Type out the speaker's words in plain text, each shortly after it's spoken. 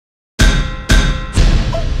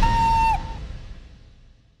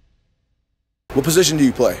What position do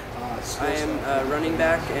you play? I am a running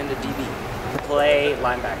back and a DB. Play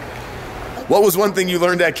linebacker. What was one thing you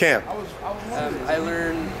learned at camp? I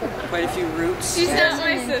learned quite a few routes. She's not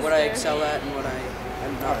my sister. What I excel at and what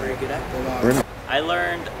I'm not very good at. I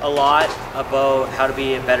learned a lot about how to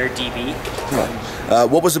be a better DB.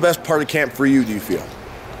 What was the best part of camp for you, do you feel?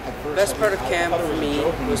 The best part of camp for me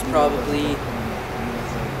was probably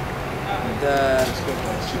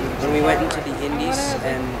when we went into the Indies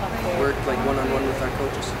and worked like one-on-one with our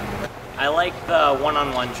coaches. I like the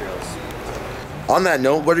one-on-one drills. On that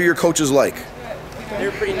note, what are your coaches like? They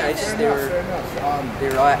were pretty nice. They were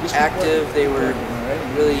active. They were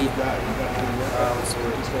really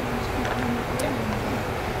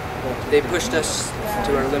they pushed us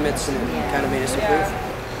to our limits and kind of made us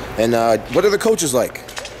improve. And what are the coaches like?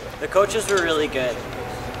 The coaches were really good.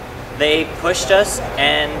 They pushed us,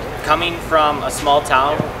 and coming from a small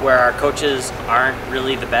town where our coaches aren't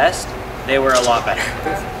really the best, they were a lot better.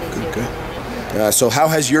 Good. So how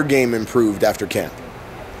has your game improved after camp?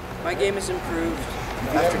 My game has improved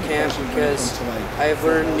after camp because I have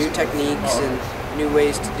learned new techniques and new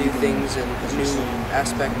ways to do things and a new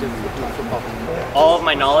aspect of football. All of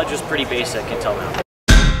my knowledge was pretty basic until now.